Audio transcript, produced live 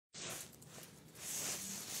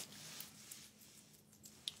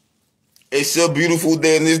It's a beautiful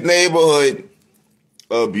day in this neighborhood.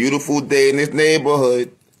 A beautiful day in this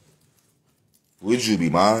neighborhood. Would you be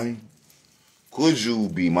mine? Could you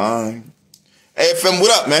be mine? Hey, fam,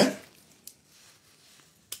 what up, man?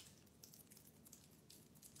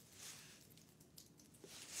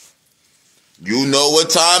 You know what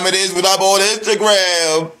time it is when I'm on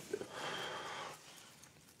Instagram.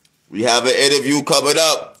 We have an interview coming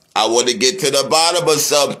up. I want to get to the bottom of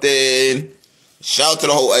something. Shout out to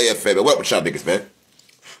the whole AFA, man. What up with y'all niggas, man?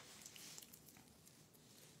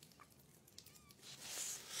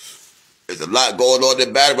 There's a lot going on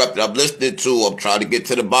in battle rap that I'm listening to. I'm trying to get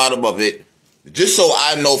to the bottom of it. Just so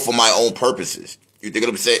I know for my own purposes. You think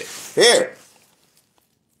what I'm saying? Here.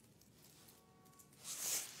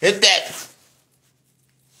 Hit that.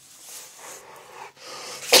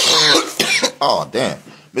 Oh, damn.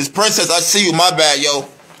 Miss Princess, I see you. My bad, yo.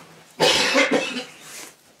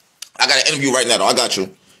 I got an interview right now, though. I got you.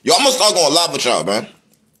 Yo, I'm going to start going live with y'all, man.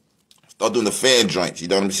 Start doing the fan joints. You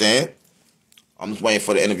know what I'm saying? I'm just waiting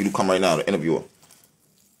for the interview to come right now, the interviewer.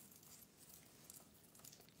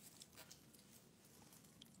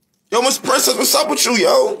 Yo, Miss Princess, what's up with you,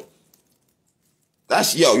 yo?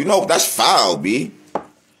 You know, that's foul, B.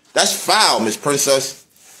 That's foul, Miss Princess.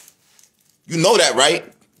 You know that, right?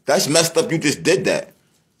 That's messed up. You just did that.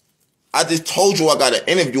 I just told you I got an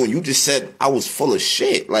interview and you just said I was full of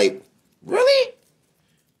shit. Like, really?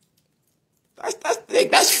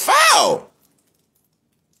 That's foul.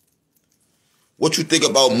 What you think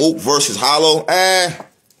about Mook versus Hollow? I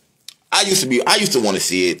used to want to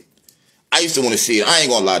see it. I ain't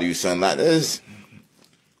gonna lie to you, son. Like this.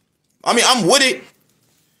 I mean, I'm with it.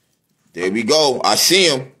 There we go. I see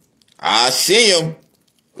him.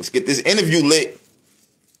 Let's get this interview lit.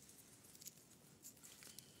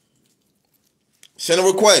 Send a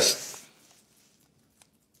request.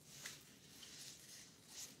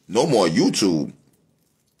 No more YouTube. What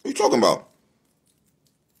you talking about?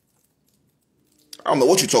 I don't know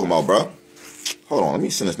what you talking about, bro. Hold on, let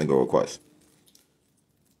me send this nigga a request.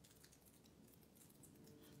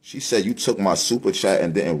 She said you took my super chat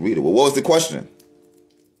and didn't read it. Well, what was the question?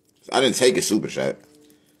 I didn't take a super chat.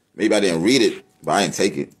 Maybe I didn't read it, but I didn't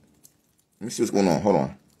take it. Let me see what's going on. Hold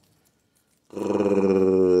on.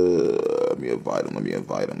 Let me invite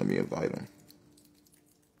him.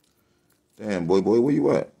 Damn, boy, where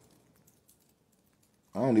you at?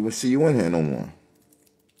 I don't even see you in here no more.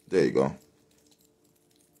 There you go.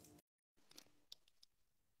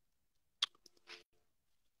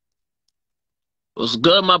 What's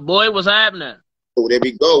good, my boy? What's happening? Oh, there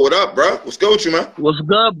we go. What up, bro? What's good with you, man? What's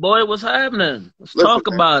good, boy? What's happening? Let's talk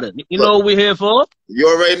about it. You know what we're here for? You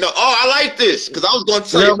already know. Oh, I like this because I was going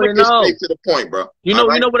to tell you, get straight to the point, bro. You know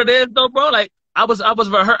what it is, though, bro. Like I was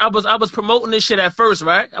promoting this shit at first,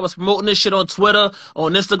 right? I was promoting this shit on Twitter,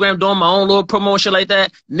 on Instagram, doing my own little promotion like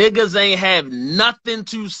that. Niggas ain't have nothing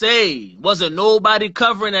to say. Wasn't nobody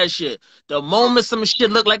covering that shit. The moment some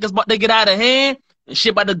shit look like it's about to get out of hand and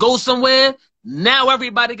shit about to go somewhere, now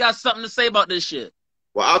everybody got something to say about this shit.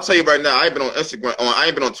 Well, I'll tell you right now, I ain't been on Instagram. I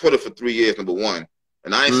ain't been on Twitter for 3 years, number one.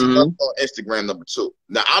 And I ain't seen nothing on Instagram, number two.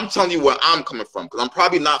 Now, I'm telling you where I'm coming from, because I'm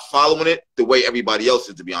probably not following it the way everybody else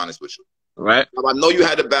is, to be honest with you. Right. Now, I know you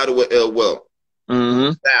had a battle with Ill Will.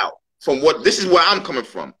 Now, this is where I'm coming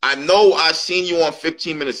from. I know I seen you on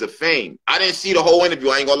 15 Minutes of Fame. I didn't see the whole interview.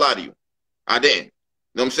 I ain't gonna lie to you. I didn't. You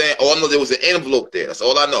know what I'm saying? All I know, there was an envelope there. That's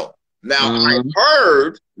all I know. Now, I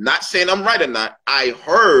heard, not saying I'm right or not, I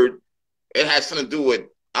heard it had something to do with,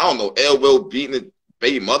 I don't know, Ill Will beating the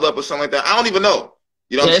baby mother up or something like that. I don't even know.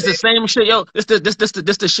 You know what I'm saying? It's the same shit, yo. This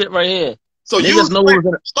the shit right here. So you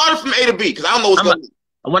started from A to B, because I don't know what's going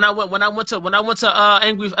on. When I went to when I went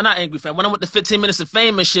to 15 Minutes of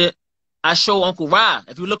Fame and shit, I show Uncle Rod.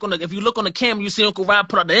 If you look on the camera, you see Uncle Rod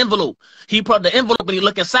put out the envelope. He put out the envelope and he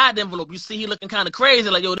look inside the envelope. You see he looking kind of crazy,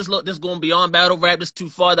 like, yo, this going beyond battle rap, this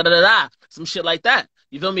too far, some shit like that.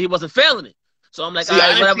 You feel me? He wasn't feeling it. So I'm like, see, all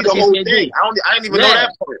right, whatever the whole thing. I didn't even know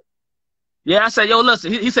that part. Yeah, I said, yo,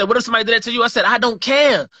 listen. He said, what if somebody did that to you? I said, I don't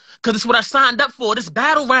care, because it's what I signed up for. This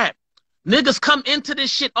battle rap. Niggas come into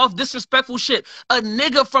this shit off disrespectful shit. A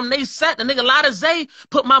nigga from they set, a nigga Lotta Zay,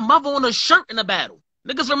 put my mother on a shirt in the battle.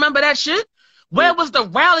 Niggas remember that shit? Where was the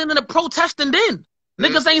rallying and the protesting then?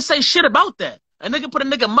 Niggas ain't say shit about that. A nigga put a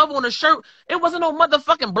nigga mother on a shirt. It wasn't no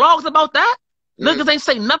motherfucking blogs about that. Niggas ain't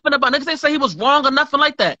say nothing about it. Niggas ain't say he was wrong or nothing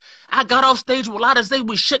like that. I got off stage with Lotta Zay.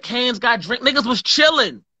 We shook hands, got drink. Niggas was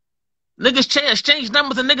chilling. Niggas exchanged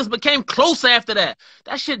numbers and niggas became close after that.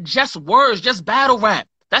 That shit just words, just battle rap.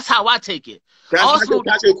 That's how I take it. Can I ask you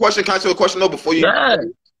a question? Can I ask you a question though before you? Yeah.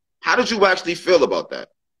 How did you actually feel about that?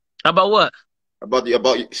 About what? About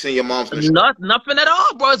seeing your mom's mission? Nothing at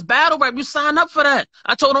all, bro. It's battle rap. You sign up for that.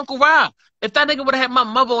 I told Uncle Rob, if that nigga would have had my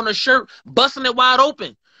mother on a shirt, busting it wide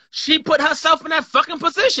open, she put herself in that fucking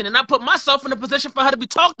position, and I put myself in a position for her to be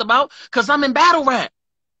talked about because I'm in battle rap.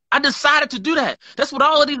 I decided to do that. That's what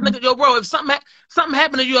all of these niggas, yo, bro, if something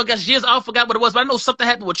happened to you, I guess years, I forgot what it was, but I know something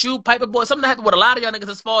happened with you, Piper Boy, something happened with a lot of y'all niggas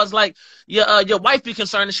as far as like your wife be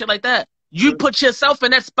concerned and shit like that. You put yourself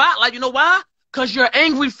in that spotlight, you know why? Because you're an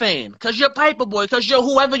angry fan, because you're Piper Boy, because you're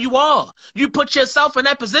whoever you are. You put yourself in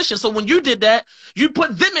that position. So when you did that, you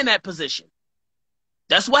put them in that position.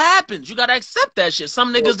 That's what happens. You got to accept that shit.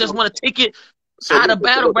 Some niggas just want to take it out of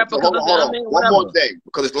battle rap because one more thing,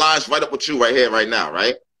 because it lines right up with you right here, right now,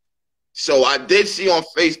 right? So I did see on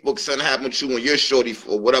Facebook something happened with you when you're shorty,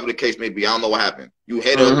 or whatever the case may be. I don't know what happened. You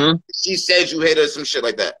hit her. She says you hit her, some shit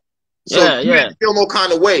like that. So you didn't feel no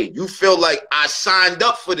kind of way. You feel like I signed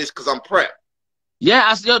up for this because I'm prepped.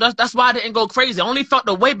 Yeah, that's why I didn't go crazy. I only felt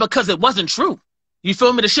the way because it wasn't true. You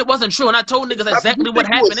feel me? The shit wasn't true, and I told niggas exactly what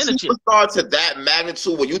happened in the shit. Superstar to that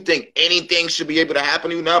magnitude where you think anything should be able to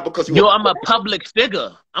happen to you now because you. Yo, I'm a public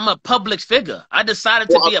figure. I'm a public figure. I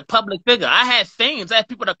decided to be a public figure. I had fans. I had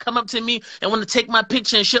people that come up to me and want to take my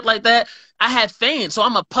picture and shit like that. I had fans, so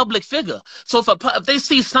I'm a public figure. So if they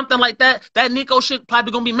see something like that, that Nico shit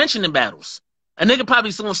probably gonna be mentioned in battles. A nigga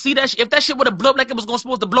probably gonna see that shit. If that shit would have blown up like it was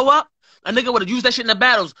supposed to blow up, a nigga would have used that shit in the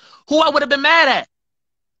battles. Who I would have been mad at?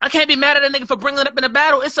 I can't be mad at a nigga for bringing it up in a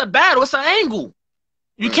battle. It's a battle. It's an angle.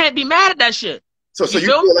 You can't be mad at that shit. So you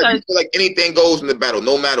feel like anything goes in the battle,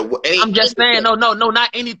 no matter what. I'm just saying, no, not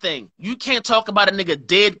anything. You can't talk about a nigga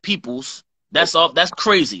dead peoples. That's all. That's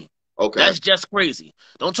crazy. Okay. That's just crazy.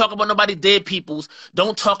 Don't talk about nobody dead peoples.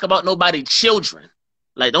 Don't talk about nobody children.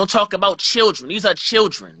 Like, don't talk about children. These are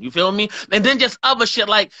children. You feel me? And then just other shit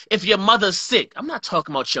like if your mother's sick. I'm not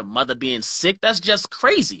talking about your mother being sick. That's just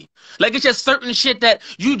crazy. Like, it's just certain shit that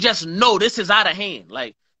you just know this is out of hand.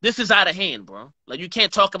 Like, this is out of hand, bro. Like, you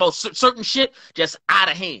can't talk about certain shit just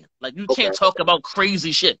out of hand. Like, you can't talk about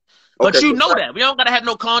crazy shit. But you know that. We don't got to have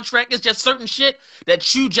no contract. It's just certain shit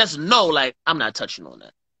that you just know, like, I'm not touching on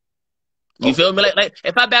that. You feel me? Like,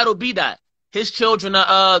 if I battle B-Dot, his children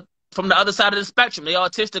are, from the other side of the spectrum, they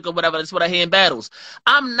autistic or whatever. That's what I hear in battles.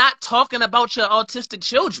 I'm not talking about your autistic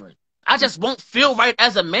children. I just won't feel right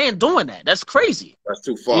as a man doing that. That's crazy. That's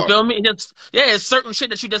too far. You feel me? It's certain shit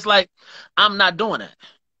that you just like, I'm not doing that.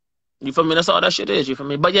 You feel me? That's all that shit is. You feel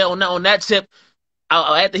me? But yeah, on that tip,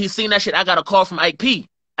 after he seen that shit, I got a call from Ike P.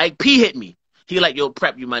 Ike P hit me. He like, yo,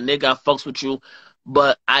 Prep, you my nigga. I fucks with you.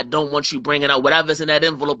 But I don't want you bringing out whatever's in that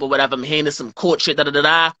envelope or whatever. I'm handing some court shit, I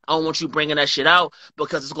don't want you bringing that shit out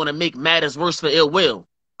because it's going to make matters worse for Ill Will.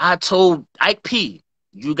 I told Ike P,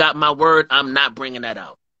 you got my word, I'm not bringing that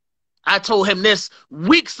out. I told him this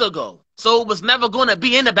weeks ago, so it was never going to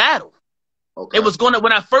be in the battle. Okay. It was going to,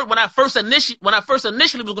 when I first initially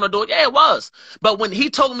was going to do it, yeah, it was. But when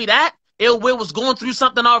he told me that Ill Will was going through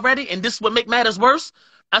something already and this would make matters worse,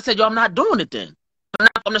 I said, yo, I'm not doing it then.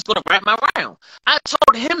 I'm just going to wrap my round. I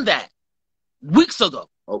told him that weeks ago.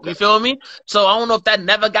 Okay. You feel me? So I don't know if that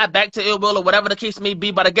never got back to Ill Will or whatever the case may be,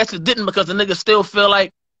 but I guess it didn't because the nigga still feel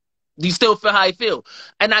like, you still feel how he feel.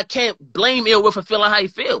 And I can't blame Ill Will for feeling how he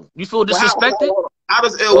feel. You feel disrespected? How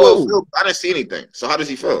does Ill Will feel? I didn't see anything. So how does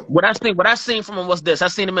he feel? What I seen from him was this. I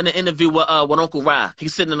seen him in the interview with Uncle Rye.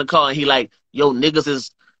 He's sitting in the car and he like, yo, niggas is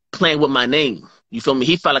playing with my name. You feel me?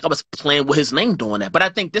 He felt like I was playing with his name doing that. But I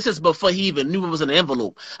think this is before he even knew it was in the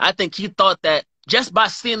envelope. I think he thought that just by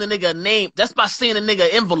seeing the nigga name, just by seeing the nigga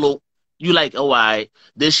envelope, you like, oh, all right,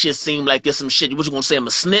 this shit seemed like it's some shit. What you gonna say? I'm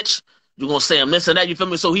a snitch? You gonna say I'm this and that? You feel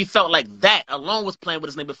me? So he felt like that along with playing with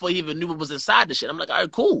his name before he even knew what was inside the shit. I'm like, all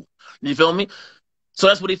right, cool. You feel me? So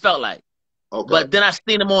that's what he felt like. Okay. But then I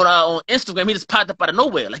seen him on Instagram. He just popped up out of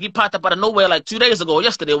nowhere. Like he popped up out of nowhere like 2 days ago, or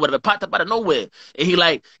yesterday, or whatever. Popped up out of nowhere, and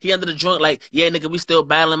he under the joint like, yeah, nigga, we still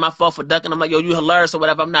battling. My fault for ducking. I'm like, yo, you hilarious or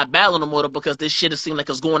whatever. I'm not battling no more because this shit seemed like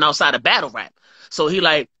it's going outside of battle rap. So he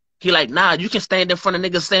like, nah, you can stand in front of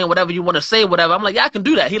niggas saying whatever you want to say, whatever. I'm like, yeah, I can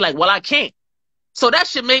do that. He like, well, I can't. So that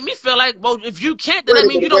shit made me feel like, well, if you can't, then I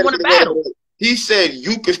mean you don't want to battle. He said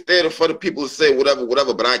you can stand in front of people and say whatever,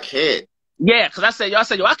 but I can't. Yeah, because I said,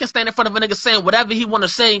 yo, I can stand in front of a nigga saying whatever he want to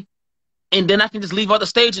say, and then I can just leave off the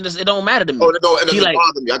stage and it don't matter to me. Oh, no, it doesn't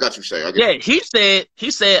bother me. I got you saying. Yeah, he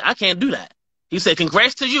said, I can't do that. He said,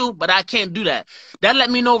 congrats to you, but I can't do that. That let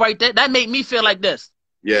me know right there. That made me feel like this.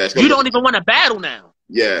 Yeah. You don't even want to battle now.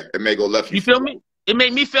 Yeah, it may go left. You feel me? It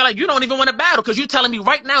made me feel like you don't even want to battle because you're telling me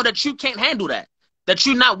right now that you can't handle that, that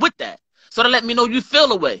you're not with that. So to let me know you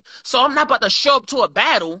feel away. So I'm not about to show up to a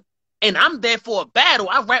battle and I'm there for a battle.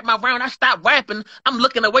 I rap my round. I stop rapping. I'm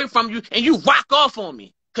looking away from you and you rock off on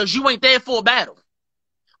me. because you ain't there for a battle.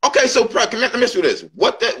 Okay, so let me ask you this.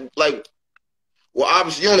 What that, like, well,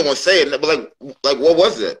 obviously you only want to say it, but like what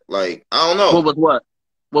was it? Like, I don't know. What was what?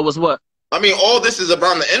 What was what? I mean, all this is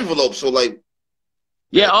around the envelope, so like.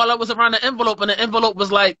 Yeah, all that was around the envelope, and the envelope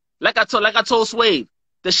was like I told Swave,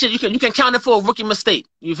 the shit you can count it for a rookie mistake.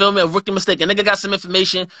 You feel me? A rookie mistake. A nigga got some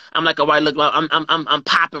information. I'm like, all right, look, I'm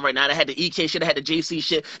popping right now. I had the EK shit, I had the JC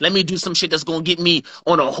shit. Let me do some shit that's gonna get me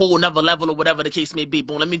on a whole nother level or whatever the case may be.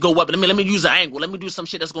 Boom, let me go up. Let me use an angle. Let me do some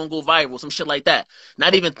shit that's gonna go viral, some shit like that.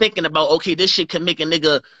 Not even thinking about, okay, this shit can make a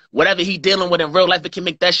nigga whatever he dealing with in real life, it can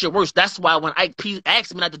make that shit worse. That's why when Ike P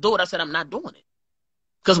asked me not to do it, I said I'm not doing it.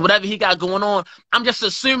 Because whatever he got going on, I'm just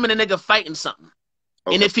assuming the nigga fighting something.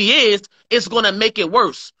 Okay. And if he is, it's going to make it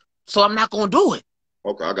worse. So I'm not going to do it.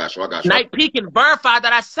 Okay, I got you. Night P can verify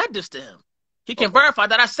that I said this to him. He can verify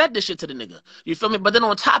that I said this shit to the nigga. You feel me? But then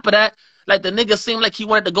on top of that, like the nigga seemed like he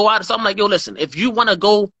wanted to go out. So I'm like, yo, listen, if you want to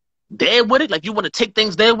go there with it, like you want to take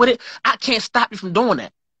things there with it, I can't stop you from doing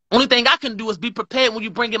that. Only thing I can do is be prepared when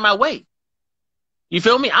you bring it my way. You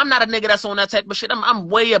feel me? I'm not a nigga that's on that type of shit. I'm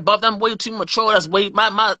way above. I'm way too mature. That's way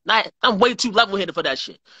I'm way too level-headed for that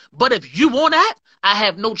shit. But if you want that, I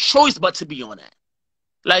have no choice but to be on that.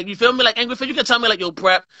 Like, you feel me? Like, Angry Fish, you can tell me, like, yo,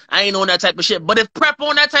 Prep, I ain't on that type of shit. But if Prep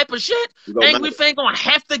on that type of shit, Angry Fish ain't gonna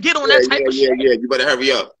have to get on that type of shit. Yeah, you better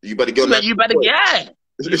hurry up. You better get on that. You better, yeah.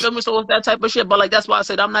 You feel me? So it's that type of shit. But, like, that's why I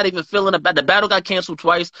said I'm not even feeling about the battle got canceled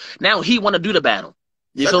twice. Now he want to do the battle.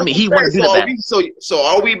 You feel me? He want to do the battle. So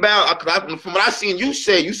are we bound? From what I seen you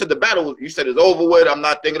said the battle, you said it's over with. I'm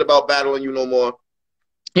not thinking about battling you no more.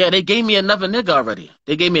 Yeah, they gave me another nigga already.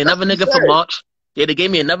 They gave me another nigga for March. Yeah, they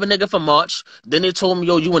gave me another nigga for March. Then they told me,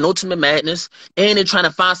 yo, you in Ultimate Madness. And they're trying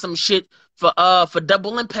to find some shit for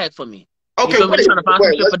Double Impact for me. Okay, they're trying to find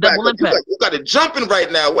some shit for Double Impact. You got it jumping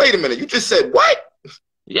right now. Wait a minute. You just said what?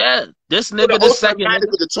 Yeah, this nigga, the second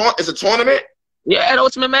nigga. It's a tournament? Yeah, the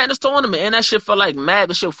Ultimate Madness tournament. And that shit for like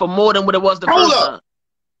mad shit for more than what it was the first time.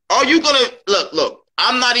 Are you gonna look,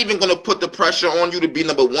 I'm not even gonna put the pressure on you to be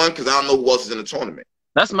number one because I don't know who else is in the tournament.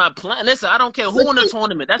 That's my plan. Listen, I don't care who in the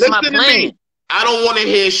tournament. That's my plan. I don't want to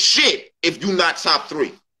hear shit if you not top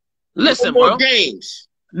 3. Listen, no more bro. Games.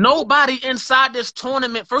 Nobody inside this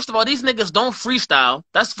tournament. First of all, these niggas don't freestyle.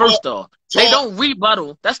 That's first off. They don't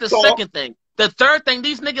rebuttal. That's the second thing. The third thing,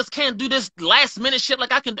 these niggas can't do this last minute shit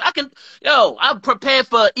like I can. Yo, I'm prepared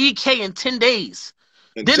for EK in 10 days.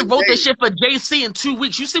 Then wrote this shit for JC in 2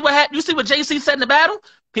 weeks. You see what happened? You see what JC said in the battle?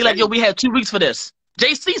 He like, yo, we had 2 weeks for this.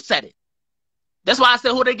 JC said it. That's why I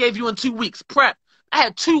said who they gave you in 2 weeks. Prep. I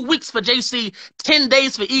had 2 weeks for JC, 10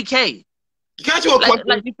 days for EK. Got you a question?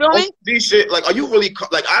 Like, you feel me? These shit, like, are you really,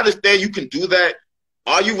 like, I understand you can do that.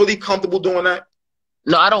 Are you really comfortable doing that?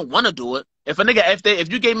 No, I don't want to do it. If a nigga,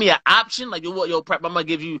 if you gave me an option, like, yo, Prep, I'm gonna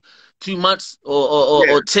give you 2 months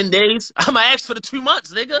or 10 days, I'm gonna ask for the 2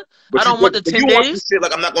 months, nigga. But I don't want the 10 days. Want shit,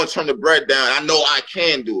 like, I'm not gonna turn the bread down. I know I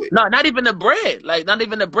can do it. No, not even the bread. Like, not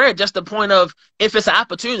even the bread. Just the point of if it's an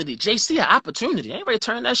opportunity. JC, an opportunity. I ain't ready to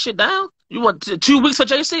turn that shit down. You want 2 weeks for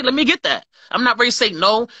JC? Let me get that. I'm not ready to say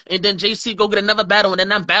no, and then JC go get another battle, and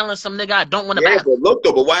then I'm battling some nigga I don't want to battle. But look,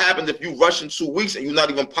 though, but what happens if you rush in 2 weeks and you're not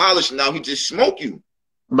even polished, and now he just smoke you?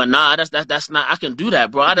 But nah, that's not. I can do that,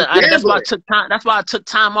 bro. That's why I took time. That's why I took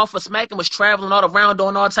time off for Smack and was traveling all around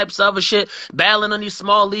doing all types of other shit, battling on these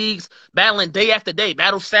small leagues, battling day after day,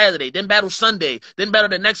 battle Saturday, then battle Sunday, then battle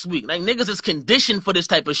the next week. Like, niggas is conditioned for this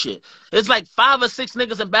type of shit. It's like 5 or 6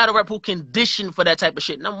 niggas in battle rap who conditioned for that type of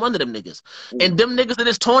shit, and I'm one of them niggas. And them niggas in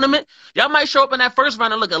this tournament, y'all might show up in that first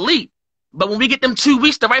round and look elite, but when we get them 2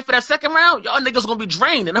 weeks to write for that second round, y'all niggas gonna be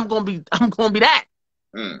drained, and I'm gonna be that.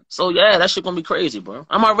 So yeah, that shit gonna be crazy, bro.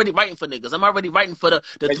 I'm already writing for niggas. I'm already writing for the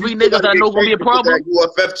 3 niggas that I know gonna be a problem. That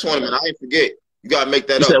UFF tournament, I ain't forget. You gotta make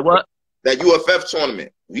that up. You said what? That UFF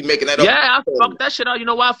tournament. We making that up. Yeah, I fucked that shit up. You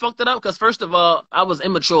know why I fucked it up? Because first of all, I was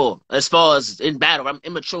immature as far as in battle. I'm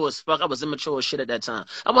immature as fuck. I was immature as shit at that time.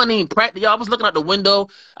 I wasn't even practicing. I was looking out the window.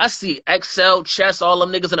 I see XL, Chess, all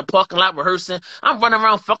them niggas in the parking lot rehearsing. I'm running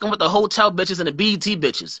around fucking with the hotel bitches and the BET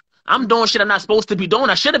bitches. I'm doing shit I'm not supposed to be doing.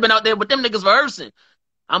 I should have been out there with them niggas rehearsing.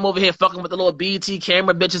 I'm over here fucking with the little BET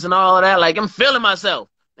camera bitches and all of that. Like, I'm feeling myself.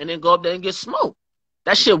 And then go up there and get smoked.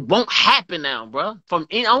 That shit won't happen now, bro. I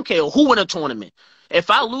don't care who in a tournament. If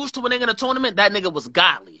I lose to a nigga in a tournament, that nigga was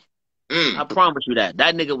godly. I promise you that.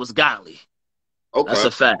 That nigga was godly. Okay. That's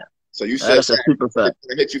a fact. So you said that's a super fact.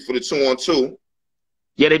 They hit you for the 2-on-2.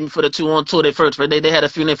 Yeah, they hit me for the 2-on-2. They had a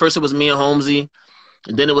few. First it was me and Holmesy.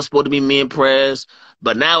 And then it was supposed to be me and Prez.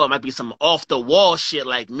 But now it might be some off-the-wall shit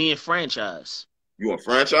like me and Franchise. You on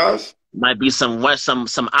Franchise? Might be some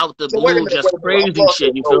out the blue, just crazy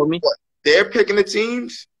shit. You feel me? They're picking the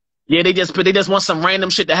teams? Yeah, they just want some random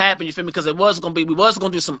shit to happen. You feel me? Because we was gonna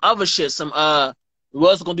do some other shit, we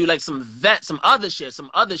was gonna do like some other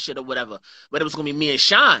shit or whatever. But it was gonna be me and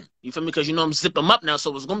Sean. You feel me? Because you know I'm zip 'em up now, so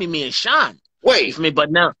it was gonna be me and Sean. Wait. You feel me?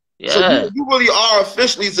 But now, yeah. So you really are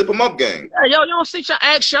officially Zip 'em Up gang. Yeah, yo, you don't see Sean?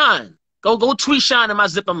 Ask Sean. Go tweet Sean in my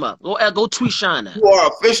Zip 'em Up. Go tweet Sean. You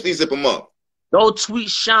are officially Zip 'em Up. Go tweet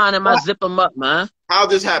Sean in my Zip 'em Up, man. How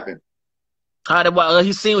this happened?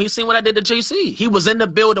 He seen what I did to JC. He was in the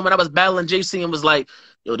building when I was battling JC and was like,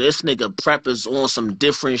 yo, this nigga Prep is on some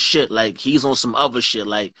different shit. Like, he's on some other shit.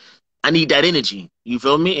 Like, I need that energy. You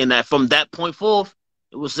feel me? And that from that point forth,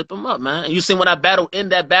 it was Zip 'em Up, man. And you seen when I battled, in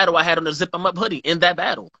that battle, I had on the Zip 'em Up hoodie in that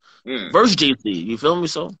battle. Versus JC. You feel me?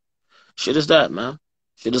 So, shit is that, man.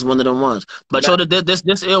 Shit is one of them ones. But yo,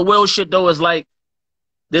 this ill will shit, though, is like,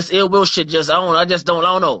 this ill will shit just, I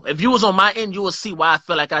don't know. If you was on my end, you would see why I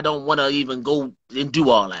feel like I don't want to even go and do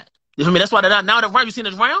all that. You feel me? That's why now the round, you seen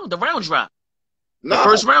this round? The round drop. The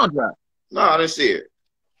first round drop. No, I didn't see it.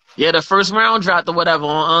 Yeah, the first round dropped or whatever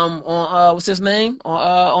on what's his name?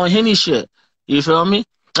 On Henny shit. You feel me?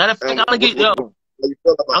 Matter of fact, I'm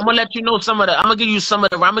gonna let you know some of the, I'm gonna give you some of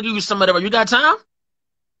the, you got time?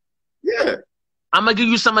 Yeah. I'm gonna give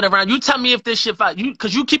you some of the round. You tell me if this shit,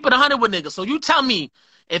 cause you keep it 100 with niggas. So you tell me,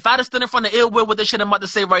 if I just stood in front of ill will with this shit I'm about to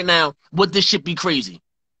say right now, would this shit be crazy?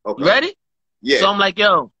 Okay. You ready? Yeah. So I'm like,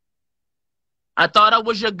 yo, I thought I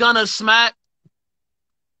was your gunner, Smack.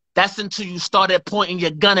 That's until you started pointing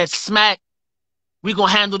your gun at Smack. We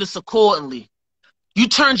gonna handle this accordingly. You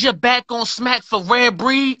turned your back on Smack for rare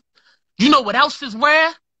breed. You know what else is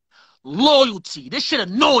rare? Loyalty. This shit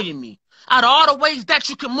annoying me. Out of all the ways that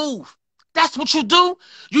you can move, that's what you do?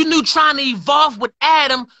 You knew trying to evolve with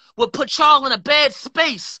Adam would put y'all in a bad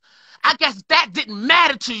space. I guess that didn't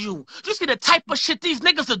matter to you. You see the type of shit these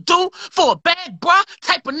niggas will do for a bag, bruh?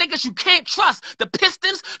 Type of niggas you can't trust. The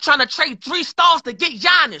Pistons trying to trade 3 stars to get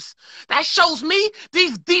Giannis. That shows me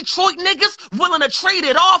these Detroit niggas willing to trade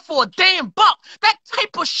it all for a damn buck. That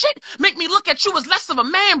type of shit make me look at you as less of a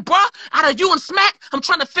man, bruh. Out of you and Smack, I'm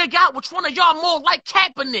trying to figure out which one of y'all more like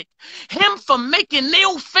Kaepernick. Him for making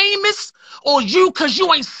Neil famous, or you cause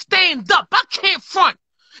you ain't stand up. I can't front.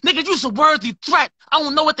 Nigga, you's a worthy threat. I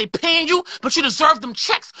don't know what they paying you, but you deserve them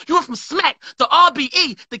checks. You went from Smack to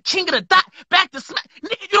RBE, the king of the dot, back to Smack.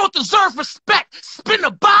 Nigga, you don't deserve respect. Spin the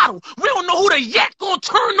bottle. We don't know who the yak gonna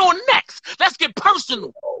turn on next. Let's get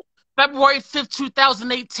personal. February 5th,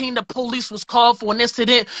 2018, the police was called for an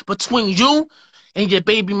incident between you and your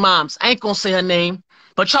baby moms. I ain't gonna say her name.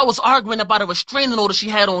 But y'all was arguing about a restraining order she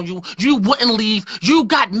had on you. You wouldn't leave. You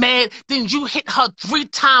got mad. Then you hit her 3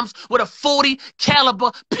 times with a 40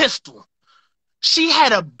 caliber pistol. She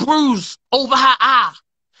had a bruise over her eye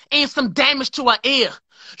and some damage to her ear.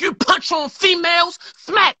 You punch on females?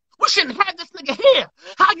 Smack. We shouldn't have this nigga here.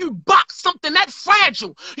 How you box something that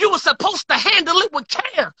fragile? You were supposed to handle it with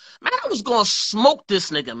care. Man, I was gonna smoke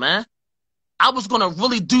this nigga, man. I was gonna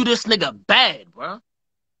really do this nigga bad, bro.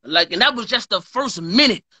 Like, and that was just the first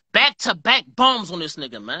minute. Back-to-back bombs on this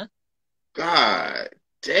nigga, man. God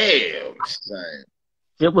damn, son.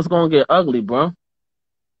 It was gonna get ugly, bro.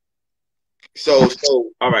 So,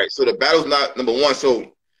 all right. So the battle's not number one. So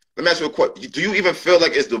let me ask you a question. Do you even feel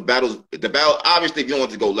like it's the battle? Obviously, you don't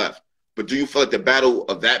want to go left, but do you feel like the battle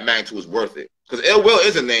of that magnitude is worth it? Because Ill Will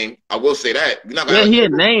is a name. I will say that. You're not gonna he a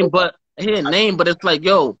name, but it's like,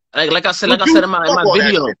 yo, like I said in my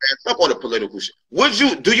video. Shit, stop all the political shit.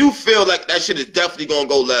 Do you feel like that shit is definitely gonna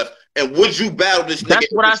go left? And would you battle this nigga? That's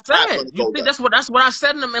what I said. You think that's what I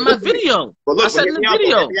said in my video. But look, I said in the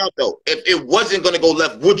video. If it wasn't gonna go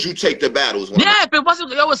left, would you take the battles? Yeah, if it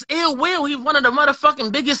wasn't, it's Ill Will. He's one of the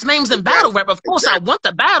motherfucking biggest names in battle rap. Of course, I want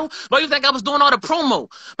the battle. But you think I was doing all the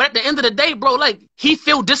promo? But at the end of the day, bro, like, he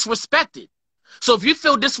feel disrespected. So if you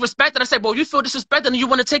feel disrespected, I say, bro, you feel disrespected and you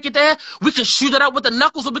want to take it there, we can shoot it out with the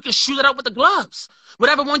knuckles or we can shoot it out with the gloves.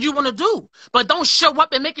 Whatever one you want to do. But don't show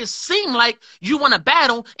up and make it seem like you want to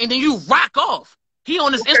battle and then you rock off. He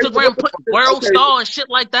on his Instagram put world star and shit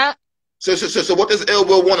like that. So what does Ill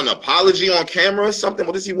Will want? An apology on camera or something?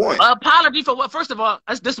 What does he want? Apology for what? First of all,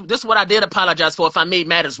 this is what I did apologize for if I made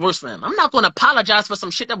matters worse for him. I'm not going to apologize for some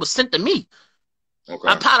shit that was sent to me. Okay.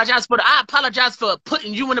 I apologize for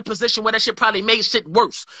putting you in a position where that shit probably made shit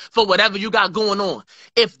worse for whatever you got going on.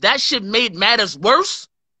 If that shit made matters worse,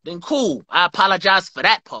 then cool. I apologize for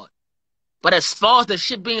that part. But as far as the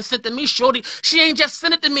shit being sent to me, shorty, she ain't just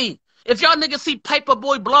sent it to me. If y'all niggas see Piper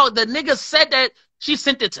Boy blog, the nigga said that she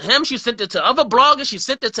sent it to him, she sent it to other bloggers, she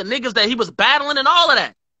sent it to niggas that he was battling and all of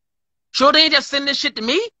that. Shorty ain't just sending this shit to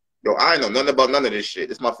me. Yo, I know nothing about none of this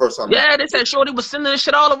shit. It's my first time. Yeah, they said Shorty was sending this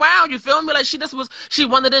shit all around. You feel me? Like she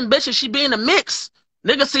one of them bitches. She be in the mix.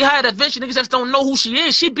 Niggas see her at events. Niggas just don't know who she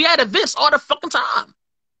is. She be at events all the fucking time.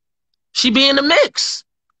 She be in the mix.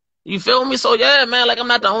 You feel me? So yeah, man, like I'm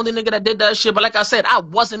not the only nigga that did that shit. But like I said, I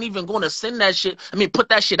wasn't even going to send that shit. I mean, put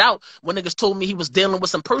that shit out when niggas told me he was dealing with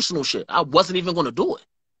some personal shit. I wasn't even going to do it.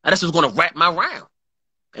 I just was going to wrap my round.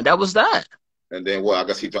 And that was that. And then what? I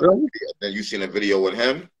guess he talked. Then you seen a video with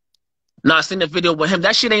him? No, I seen the video with him.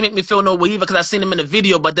 That shit ain't make me feel no way either because I seen him in the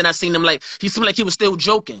video, but then I seen him like, he seemed like he was still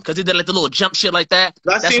joking because he did like the little jump shit like that.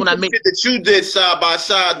 That's when I made shit that you did side by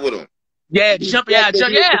side with him. Yeah, jump, yeah,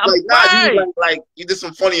 like you did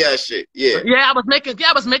some funny ass shit. Yeah. Yeah, I was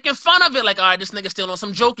making fun of it. Like, all right, this nigga still on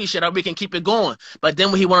some jokey shit. We can keep it going. But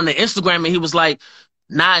then when he went on the Instagram and he was like,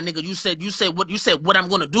 nah, nigga, you said what I'm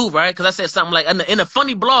gonna do, right? Because I said something like in a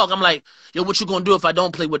funny blog, I'm like, yo, what you gonna do if I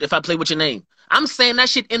play with your name? I'm saying that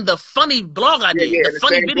shit in the funny blog I did, the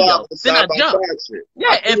funny video. Then I jumped.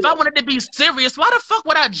 Yeah, if I wanted to be serious, why the fuck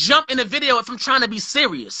would I jump in a video if I'm trying to be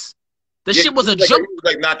serious? The shit was a joke.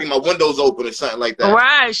 Like knocking my windows open or something like that.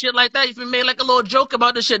 Right, shit like that. If you made like a little joke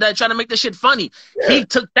about the shit, that trying to make the shit funny. Yeah. He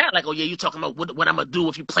took that like, oh yeah, you talking about what I'm gonna do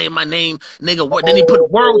if you play my name, nigga. What? Then he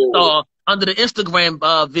put World Star under the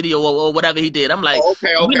Instagram video or whatever he did. I'm like,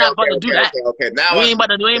 we not about to do that. Okay, now we ain't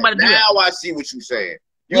about to do that. Now I see what you're saying.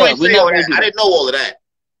 You ain't saying all that. I didn't know all of that.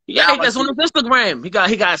 Yeah, that's on his Instagram.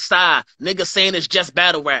 He got style. Nigga saying it's just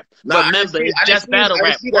battle rap. Nah, remember, it's just battle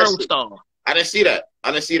rap. World Star. I didn't see that.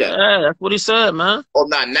 Yeah, that's what he said, man. Oh,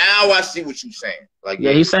 now I see what you're saying. Like,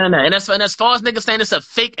 yeah, he's saying that. And as far as niggas saying it's a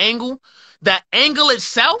fake angle, that angle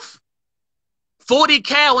itself, 40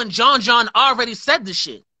 Cal and John already said this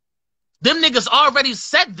shit. Them niggas already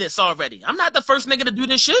said this already. I'm not the first nigga to do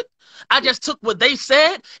this shit. I just took what they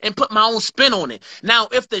said and put my own spin on it. Now,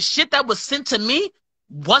 if the shit that was sent to me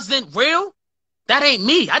wasn't real, that ain't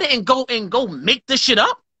me. I didn't go make this shit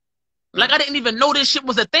up. Like, I didn't even know this shit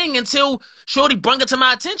was a thing until Shorty brung it to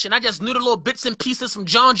my attention. I just knew the little bits and pieces from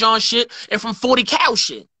John shit and from 40 Cal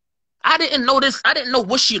shit. I didn't know this. I didn't know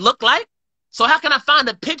what she looked like. So how can I find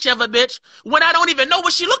a picture of a bitch when I don't even know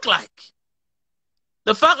what she looked like?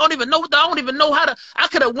 The fuck? I don't even know how to. I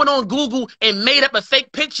could have went on Google and made up a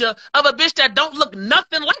fake picture of a bitch that don't look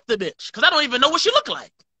nothing like the bitch because I don't even know what she looked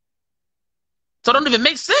like. So it don't even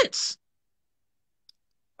make sense.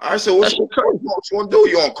 All right, so what you gonna do?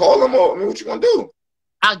 You gonna call him or what you gonna do?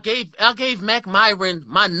 I gave Mac Myron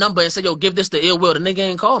my number and said, yo, give this to Ill Will. The nigga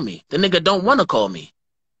ain't call me. The nigga don't want to call me.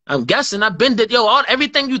 I'm guessing I've been did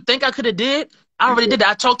everything you think I could have did. I already did that.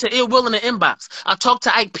 I talked to Ill Will in the inbox. I talked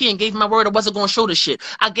to Ike P and gave him my word I wasn't gonna show the shit.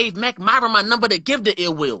 I gave Mac Myron my number to give to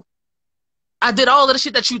Ill Will. I did all of the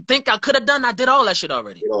shit that you think I could have done. I did all that shit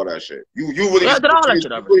already. Did all that shit. You really I did all that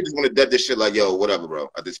shit already. You really just want to dead this shit like, yo, whatever, bro.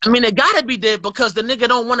 I mean, it gotta be dead because the nigga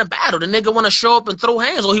don't want to battle. The nigga want to show up and throw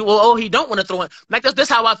hands, or he don't want to throw hands. Like that's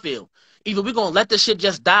how I feel. Either we gonna let this shit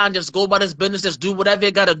just die and just go about his business, just do whatever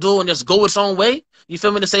it gotta do and just go its own way. You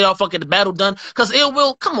feel me? To say, oh, fucking the battle done. Cause Ill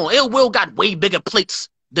Will, come on, Ill Will got way bigger plates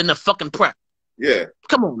than the fucking prep. Yeah.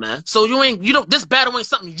 Come on, man. So this battle ain't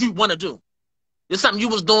something you want to do. It's something you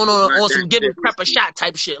was doing on some giving prep a shot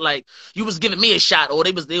type shit. Like you was giving me a shot, or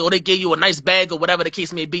they gave you a nice bag, or whatever the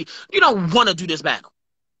case may be. You don't want to do this battle.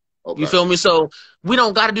 Okay. You feel me? So we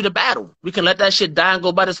don't got to do the battle. We can let that shit die and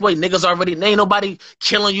go by this way. Niggas already, ain't nobody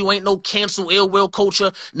killing you. Ain't no cancel Ill Will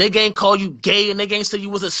culture. Nigga ain't call you gay. And nigga ain't say you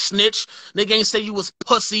was a snitch. Nigga ain't say you was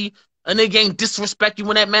pussy. And nigga ain't disrespect you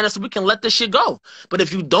in that manner. So we can let this shit go. But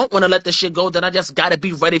if you don't want to let this shit go, then I just got to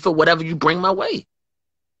be ready for whatever you bring my way.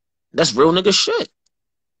 That's real nigga shit.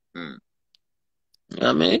 You know what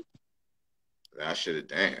I mean? That shit,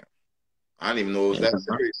 damn. I didn't even know it was that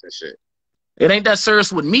serious and shit. It ain't that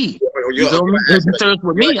serious with me. It's serious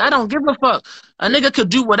with me. I don't give a fuck. A nigga could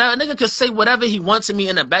do whatever. A nigga could say whatever he wants to me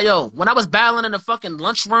in the yo. When I was battling in the fucking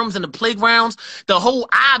lunchrooms and the playgrounds, the whole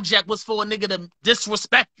object was for a nigga to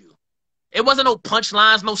disrespect you. It wasn't no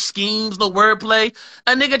punchlines, no schemes, no wordplay.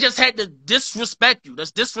 A nigga just had to disrespect you.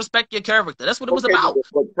 That's disrespect your character. That's what it was about.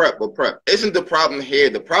 But prep. Isn't the problem here?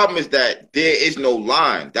 The problem is that there is no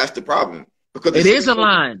line. That's the problem. Because it is a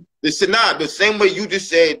line. The same way you just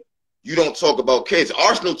said you don't talk about kids.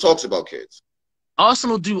 Arsenal talks about kids.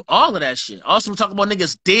 Arsenal do all of that shit. Arsenal talk about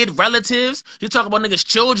niggas' dead relatives. He talk about niggas'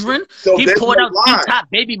 children. So he poured out top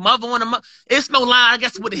baby mother on him. It's no line, I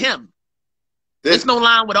guess, with him. There's no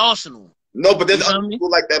line with Arsenal. No, but there's other people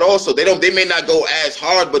like that also. They may not go as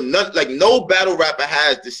hard, but no battle rapper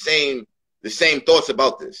has the same thoughts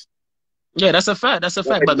about this. Yeah, that's a fact. That's a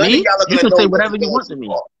fact. But me, you can say whatever you want to me.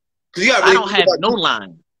 I don't have no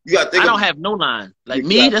line. You gotta think I of don't have no line. Like you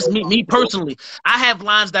me, got that's no me line. personally. I have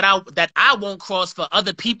lines that I won't cross for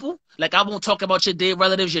other people. Like I won't talk about your dead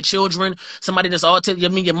relatives, your children, somebody that's autistic. I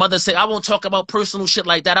mean, your mother said I won't talk about personal shit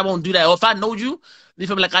like that. I won't do that. Or if I know you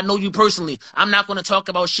feel me? Like I know you personally, I'm not gonna talk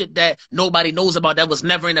about shit that nobody knows about that was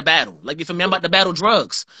never in a battle. Like you feel me? I'm about to battle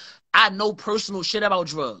drugs. I know personal shit about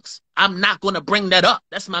drugs. I'm not gonna bring that up.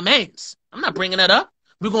 That's my man's. I'm not bringing that up.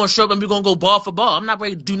 We're gonna show up and we're gonna go ball for ball. I'm not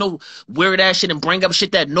ready to do no weird ass shit and bring up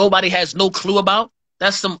shit that nobody has no clue about.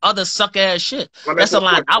 That's some other suck ass shit. That's a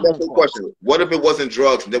line I won't cross. What if it wasn't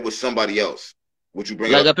drugs and it was somebody else? Would you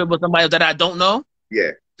bring it up? Like if it was somebody that I don't know?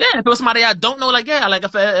 Yeah. Yeah, if it was somebody I don't know, like yeah, like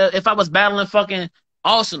if I was battling fucking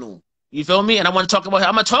Arsenal, you feel me? And I want to talk about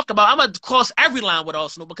I'm gonna cross every line with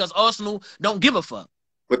Arsenal because Arsenal don't give a fuck.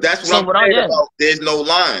 But that's what I'm saying about there's no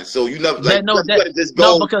line. So you never like just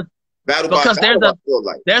go because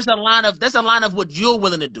there's a line of what you're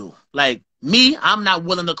willing to do. Like me, I'm not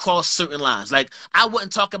willing to cross certain lines. Like I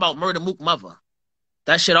wouldn't talk about Murder Mook mother.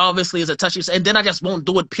 That shit obviously is a touchy, and then I just won't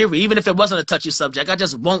do it, period. Even if it wasn't a touchy subject, I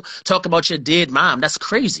just won't talk about your dead mom. That's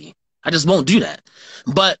crazy. I just won't do that.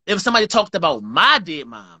 But if somebody talked about my dead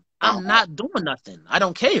mom, I'm not doing nothing. I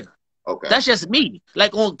don't care. Okay. That's just me.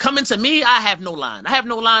 Like on coming to me, I have no line. I have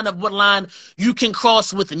no line of what line you can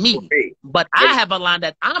cross with me. Okay. But I have a line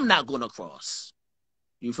that I'm not going to cross.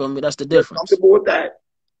 You feel me? That's the difference. You're comfortable with that?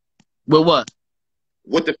 With what?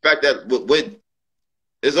 With the fact that with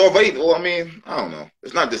it's already. Well, I mean, I don't know.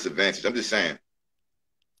 It's not disadvantage. I'm just saying.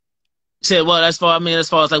 Say well, as far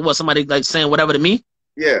as like what somebody like saying whatever to me.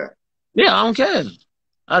 Yeah. Yeah, I don't care.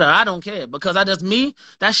 I don't care because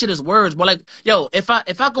that shit is words. But like, yo, if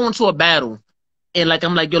I go into a battle and like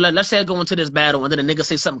I'm like, yo, let's say I go into this battle and then a nigga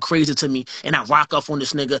say something crazy to me and I rock off on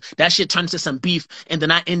this nigga, that shit turns to some beef and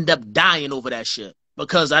then I end up dying over that shit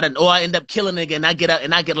because I end up killing a nigga and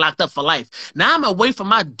I get locked up for life. Now I'm away from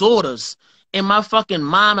my daughters and my fucking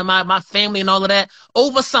mom and my family and all of that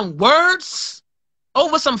over some words,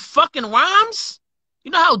 over some fucking rhymes.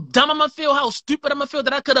 You know how dumb I'm gonna feel, how stupid I'm gonna feel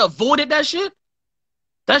that I could have avoided that shit?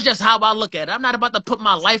 That's just how I look at it. I'm not about to put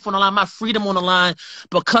my life on the line, my freedom on the line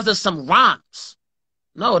because of some rhymes.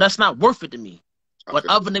 No, that's not worth it to me. But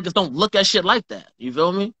other niggas don't look at shit like that. You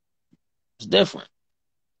feel me? It's different.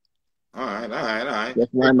 All right.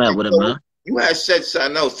 That's where I'm at with it, man. You had said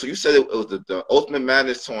something else. So you said it was the Ultimate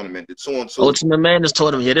Madness tournament, the 2-on-2. Ultimate Madness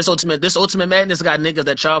tournament. Yeah, this Ultimate Madness got niggas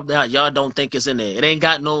that y'all don't think is in there. It ain't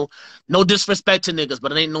got no disrespect to niggas,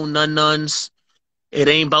 but it ain't no nuns. It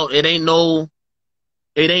ain't no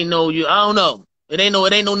you. I don't know. It ain't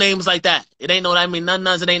no names like that. It ain't no. I mean,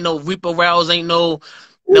 nuns. It ain't no Reaper Rouse. Ain't no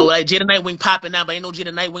like Jada Nightwing popping now, but ain't no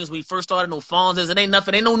Jada Nightwings when we first started. No Fonzes. It ain't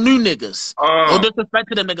nothing. Ain't no new niggas. No disrespect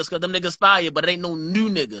to them niggas because them niggas fire, but it ain't no new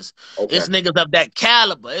niggas. Okay. It's niggas of that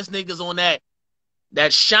caliber. It's niggas on that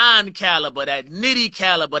shine caliber, that nitty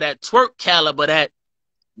caliber, that twerk caliber, that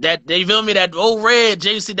they feel me, that old red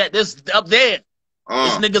JC, that this up there.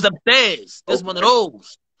 This niggas upstairs. This one of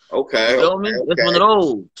those. Okay. You feel me? It's one of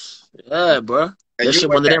those. Yeah, bro. That shit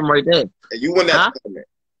one of them right there. And you win that tournament.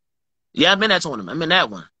 Yeah, I'm in that tournament. I'm in that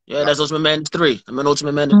one. Yeah, that's Ultimate Madness 3. I'm in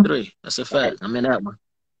Ultimate Madness 3. That's a fact. I'm in that one.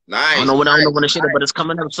 Nice. I don't know when the shit is, but it's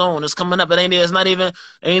coming up soon. It's coming up. It's not even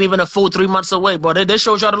a full 3 months away, bro. They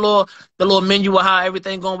showed y'all the little menu of how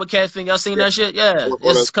everything going with Catfing. Y'all seen that shit? Yeah.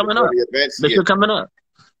 It's coming up. This shit coming up.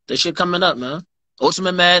 This shit coming up, man.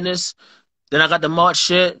 Ultimate Madness. Then I got the March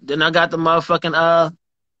shit. Then I got the motherfucking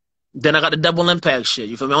Then I got the Double Impact shit.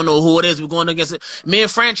 You feel me? I don't know who it is. We're going against it. Me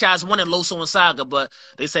and Franchise wanted Loso and Saga, but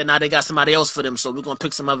they said they got somebody else for them, so we're going to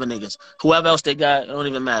pick some other niggas. Whoever else they got, it don't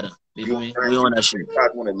even matter. You feel me? We on that shit.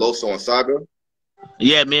 Franchise wanted Loso and Saga?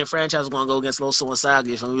 Yeah, me and Franchise was going to go against Loso and Saga.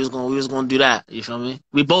 You feel me? We was going to do that. You feel me?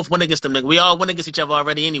 We both went against them niggas. We all went against each other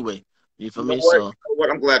already anyway. You feel me? So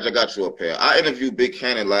I'm glad I got you up here. I interviewed Big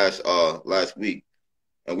Cannon last week.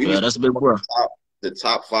 And we that's a big bro. The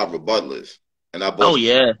top 5 rebuttlers. And I both. Oh,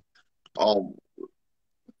 yeah.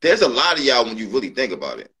 There's a lot of y'all when you really think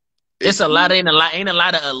about it. Ain't a lot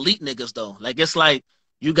of elite niggas though. Like it's like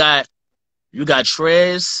you got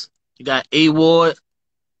Trez, you got A-Ward,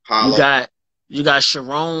 you got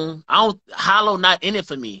Sharon. Hollow not in it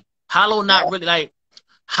for me. Hollow not really like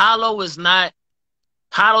Hollow not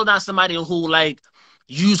somebody who like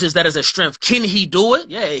uses that as a strength. Can he do it?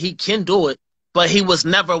 Yeah, he can do it. But he was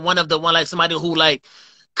never one of the like somebody who like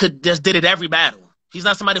could just did it every battle. He's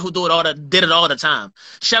not somebody who did it all the time.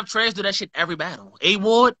 Chef Trez do that shit every battle.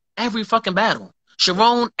 A-Ward, every fucking battle.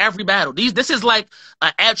 Sharon, every battle. This is like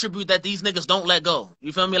an attribute that these niggas don't let go.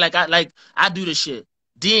 You feel me? Like I do this shit.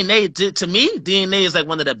 DNA, to me, DNA is like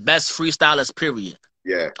one of the best freestylers, period.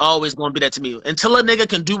 Yeah. Always gonna be that to me. Until a nigga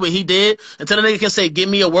can do what he did, until a nigga can say, give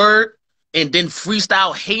me a word, and then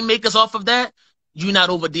freestyle haymakers off of that, you not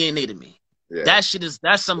over DNA to me. Yeah.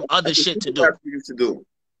 That's some other shit to do. That's what you to do.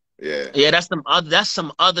 Yeah. Yeah, that's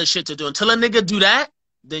some other shit to do. Until a nigga do that,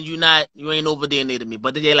 then you ain't over DNA to me.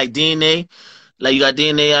 But they like DNA, like you got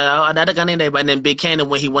DNA, that guy named everybody, and then Big Cannon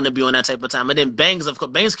when he want to be on that type of time. And then Bangs, of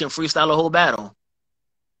course, Bangs can freestyle a whole battle.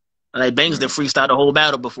 Like Bangs didn't freestyle the whole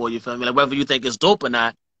battle before, you feel me? Like whether you think it's dope or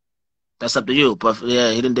not, that's up to you. But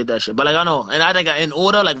yeah, he didn't did that shit. But like I know, and I think in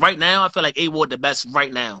order, like right now, I feel like A-Ward the best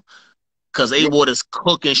right now. Cause A-Ward is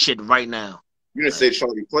cooking shit right now. You didn't say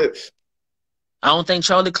Charlie Clips. I don't think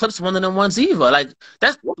Charlie Clips one of them ones either. Like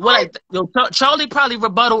that's what Charlie probably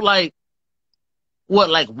rebutted like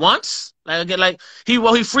once? Like he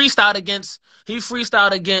freestyled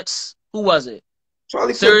against who was it?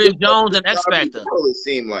 Charlie Serious Jones and X Factor. It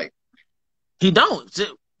seemed like he don't.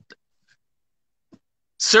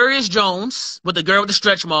 Serious Jones with the girl with the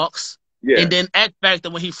stretch marks. Yeah. And then X Factor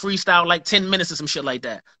when he freestyled like 10 minutes or some shit like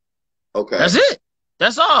that. Okay. That's it.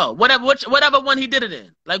 That's all. Whatever one he did it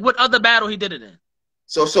in. Like what other battle he did it in.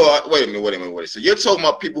 So wait a minute. So you're talking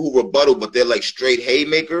about people who rebuttal, but they're like straight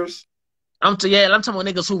haymakers? I'm talking about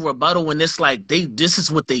niggas who rebuttal when it's like this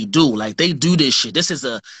is what they do. Like they do this shit. This is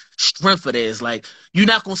a strength of theirs. Like you're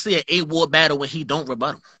not gonna see an A-Ward battle when he don't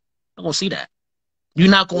rebuttal. Not gonna see that. You're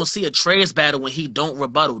not gonna see a Trez battle when he don't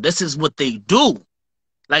rebuttal. This is what they do.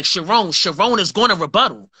 Like Sharon is gonna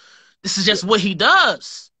rebuttal. This is just what he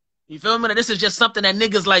does. You feel me? This is just something that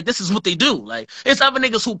niggas like. This is what they do. Like it's other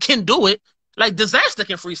niggas who can do it. Like Disaster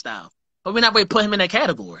can freestyle, but we're not ready to put him in that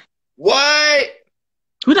category. What?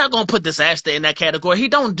 We're not gonna put Disaster in that category. He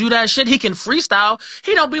don't do that shit. He can freestyle.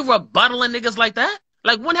 He don't be rebuttaling niggas like that.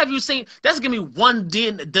 Like when have you seen? That's give me one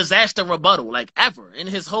Disaster rebuttal like ever in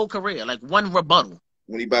his whole career. Like one rebuttal.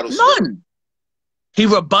 When he battled none. He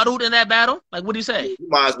rebutted in that battle. Like what did he say? You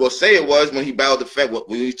might as well say it was when he battled the fan. When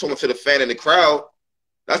he talking to the fan in the crowd.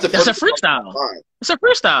 That's a freestyle. It's a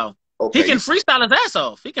freestyle. Okay. He can freestyle his ass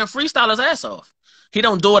off. He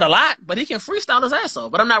don't do it a lot, but he can freestyle his ass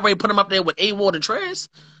off. But I'm not ready to put him up there with A-Ward and Trez.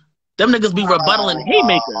 Them niggas be rebuttaling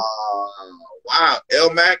haymakers. Wow.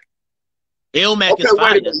 L-Mac is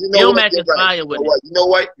fire. L-Mac is fire with it. You know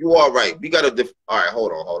what? You are right. We got to all right,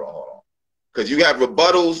 hold on. Because you have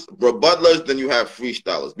rebuttlers, then you have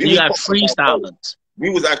freestylers. You got freestylers. We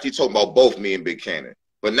was actually talking about both, me and Big Cannon.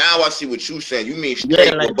 But now I see what you're saying. You mean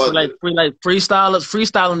straight like freestylers.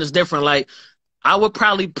 Freestyling is different. Like I would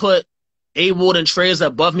probably put A-Ward and Trez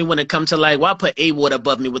above me when it comes to like. Well, I put A-Ward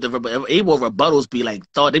above me with the A-Ward rebuttals be like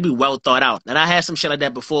they be well thought out. And I had some shit like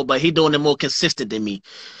that before, but he doing it more consistent than me.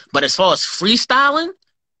 But as far as freestyling,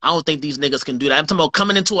 I don't think these niggas can do that. I'm talking about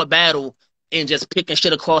coming into a battle and just picking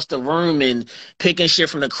shit across the room and picking shit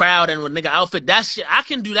from the crowd and with nigga outfit. That shit, I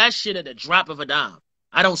can do that shit at the drop of a dime.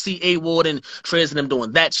 I don't see A-Ward and Trez and them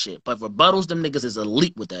doing that shit. But rebuttals, them niggas is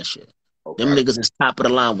elite with that shit. Okay. Them niggas is top of the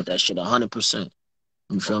line with that shit, 100%.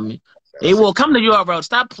 You feel me? A-Ward, come to URL.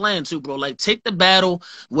 Stop playing too, bro. Like, take the battle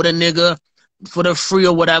with a nigga for the free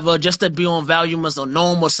or whatever, just to be on Volumus or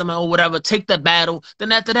Gnome or something or whatever. Take the battle.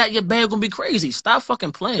 Then after that, your bag gonna be crazy. Stop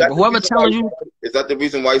fucking playing. Bro. Whoever telling you. Is that the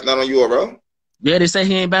reason why he's not on URL? Yeah, they say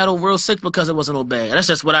he ain't battled real sick because it wasn't no bad. That's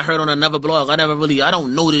just what I heard on another blog. I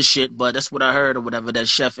don't know this shit, but that's what I heard or whatever. That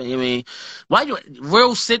chef, I mean, why you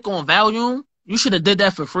real sick on volume? You should have did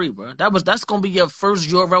that for free, bro. That's gonna be your first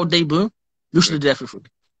URL debut. You should have did that for free.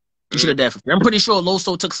 You should have did that for free. I'm pretty sure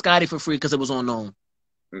Loso took Scotty for free because it was on Gnome.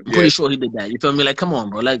 I'm pretty sure he did that. You feel me? Like, come on,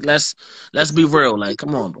 bro. Like, let's be real. Like,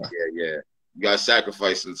 come on, bro. Yeah. You gotta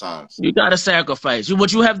sacrifice sometimes. You gotta sacrifice.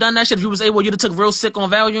 Would you have done that shit if you was able? You'd have took real sick on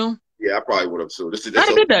volume. Yeah, I probably would have too.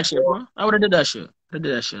 I did that shit, bro. I would have did that shit.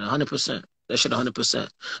 100%. That shit, 100%.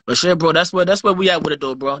 But shit, bro, that's where we at with it,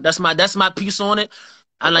 though, bro. That's my piece on it.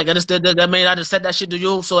 I like I just did that. I mean, I just said that shit to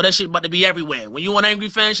you, so that shit about to be everywhere. When you want angry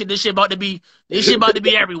fan shit, this shit about to be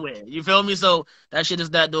everywhere. You feel me? So that shit is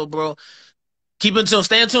that, though, bro. Keep in tune.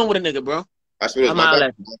 Stay in tune with a nigga, bro. That's what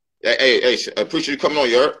it is. Hey, I appreciate you coming on,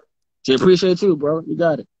 you heard? She appreciate you, bro. You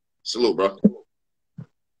got it. Salute, bro.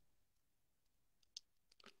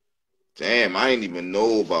 Damn, I didn't even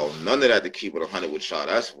know about none of that to keep it 100 with y'all.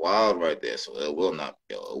 That's wild right there. So it will not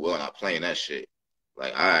playing that shit.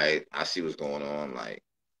 Like, all right, I see what's going on. Like,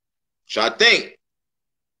 so I think,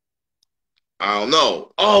 I don't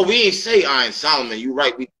know. Oh, we ain't say Iron Solomon. You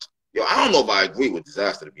right. I don't know if I agree with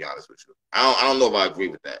Disaster, to be honest with you. I don't know if I agree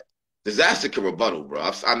with that. Disaster can rebuttal,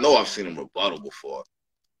 bro. I know I've seen him rebuttal before.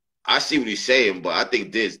 I see what he's saying, but I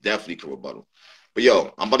think this definitely can rebuttal. But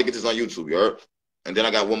yo, I'm about to get this on YouTube, you heard? And then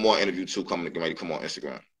I got one more interview too coming on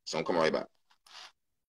Instagram. So I'm coming right back.